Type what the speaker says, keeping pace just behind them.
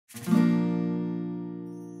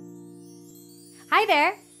Hi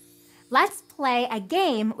there. Let's play a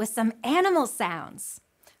game with some animal sounds.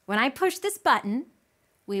 When I push this button,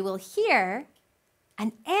 we will hear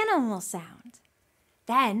an animal sound.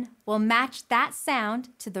 Then we'll match that sound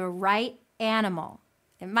to the right animal.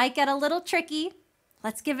 It might get a little tricky.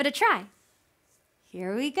 Let's give it a try.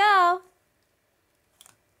 Here we go.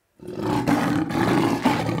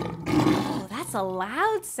 Oh, that's a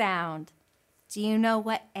loud sound. Do you know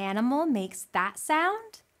what animal makes that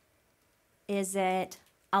sound? Is it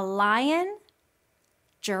a lion,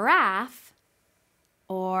 giraffe,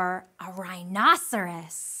 or a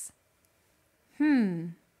rhinoceros?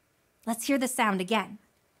 Let's hear the sound again.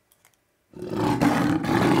 Well,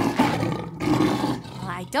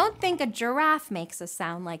 I don't think a giraffe makes a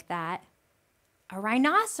sound like that. A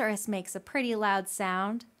rhinoceros makes a pretty loud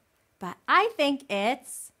sound, but I think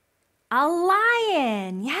it's a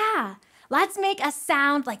lion. Yeah, let's make a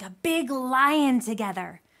sound like a big lion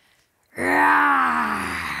together.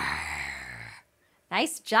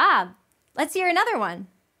 Nice job. Let's hear another one.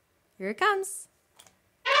 Here it comes.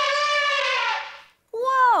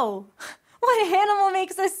 Whoa! What animal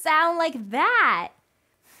makes a sound like that?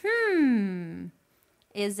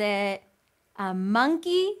 Is it a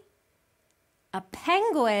monkey, a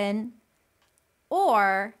penguin,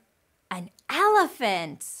 or an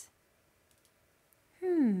elephant?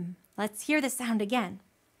 Let's hear the sound again.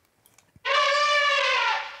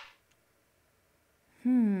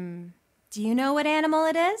 Do you know what animal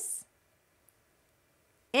it is?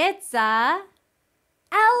 It's a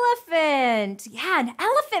elephant. Yeah, an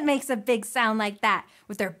elephant makes a big sound like that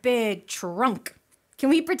with their big trunk. Can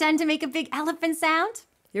we pretend to make a big elephant sound?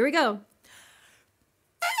 Here we go.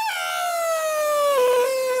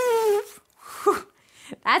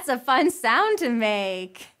 That's a fun sound to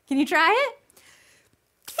make. Can you try it?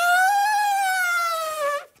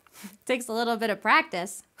 Takes a little bit of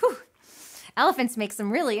practice. Whew. Elephants make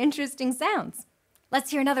some really interesting sounds.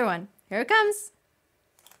 Let's hear another one. Here it comes.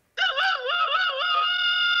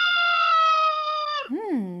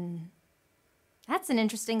 That's an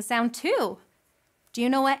interesting sound too. Do you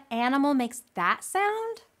know what animal makes that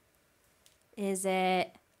sound? Is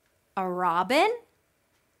it a robin,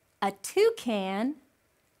 a toucan,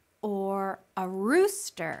 or a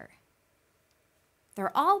rooster?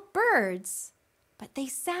 They're all birds, but they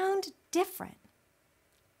sound different.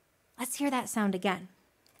 Let's hear that sound again.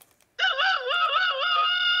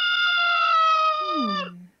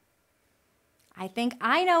 I think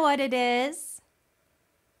I know what it is.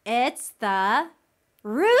 It's the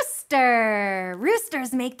rooster.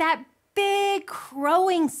 Roosters make that big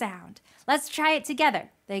crowing sound. Let's try it together.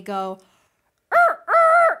 They go, "Arr,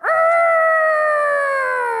 arr,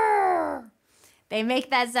 arr." They make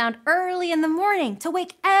that sound early in the morning to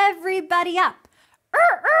wake everybody up.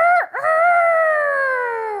 Arr, arr,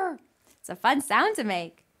 arr. It's a fun sound to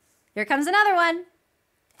make. Here comes another one.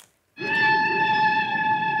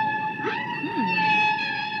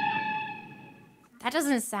 That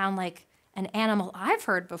doesn't sound like an animal I've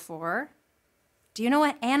heard before. Do you know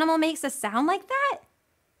what animal makes a sound like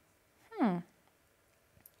that?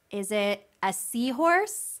 Is it a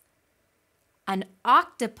seahorse, an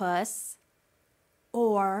octopus,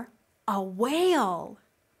 or a whale?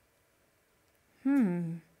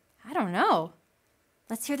 I don't know.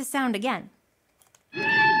 Let's hear the sound again.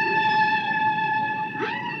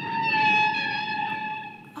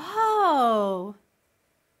 Oh.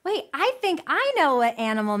 Wait, I think I know what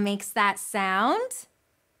animal makes that sound.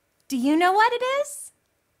 Do you know what it is?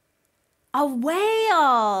 A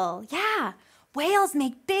whale. Yeah, whales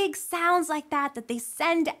make big sounds like that they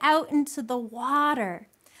send out into the water.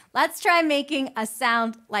 Let's try making a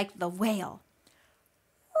sound like the whale.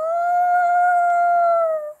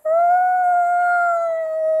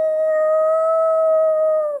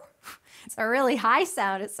 It's a really high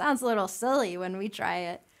sound. It sounds a little silly when we try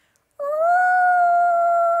it.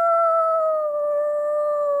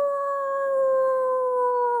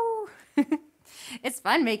 It's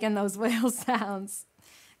fun making those whale sounds.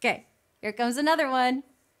 Okay, here comes another one.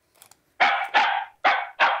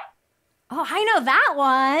 Oh, I know that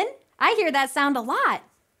one. I hear that sound a lot.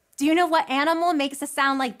 Do you know what animal makes a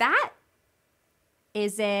sound like that?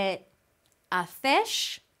 Is it a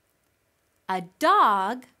fish, a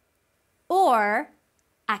dog, or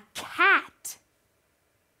a cat?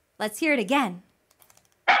 Let's hear it again.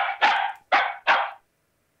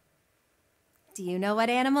 Do you know what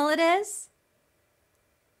animal it is?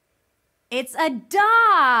 It's a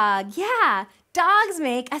dog. Yeah, dogs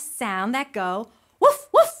make a sound that go woof,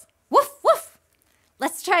 woof, woof, woof.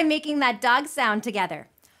 Let's try making that dog sound together.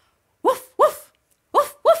 Woof, woof,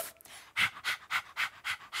 woof, woof.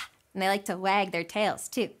 And they like to wag their tails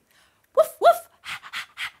too. Woof, woof.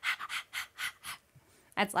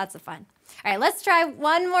 That's lots of fun. All right, let's try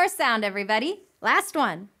one more sound, everybody. Last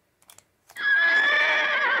one.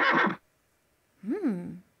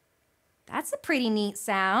 That's a pretty neat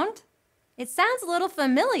sound. It sounds a little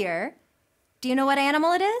familiar. Do you know what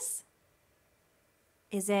animal it is?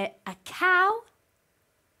 Is it a cow,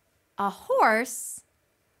 a horse,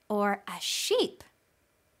 or a sheep?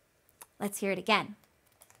 Let's hear it again.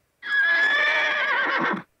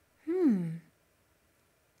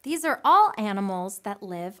 These are all animals that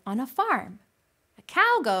live on a farm. A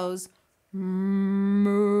cow goes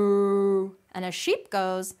moo, and a sheep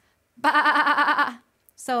goes ba.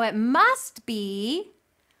 So it must be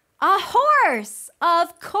a horse,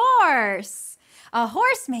 of course. A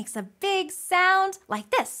horse makes a big sound like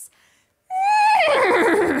this.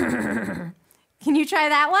 Can you try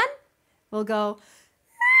that one? We'll go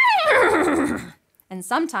and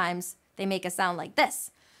sometimes they make a sound like this.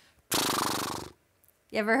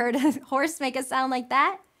 You ever heard a horse make a sound like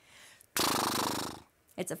that?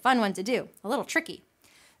 It's a fun one to do, a little tricky.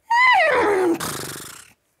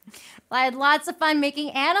 I had lots of fun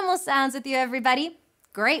making animal sounds with you, everybody.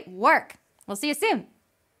 Great work. We'll see you soon.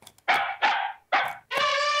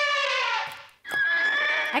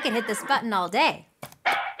 I can hit this button all day.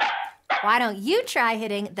 Why don't you try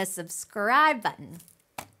hitting the subscribe button?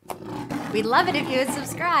 We'd love it if you would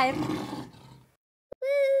subscribe.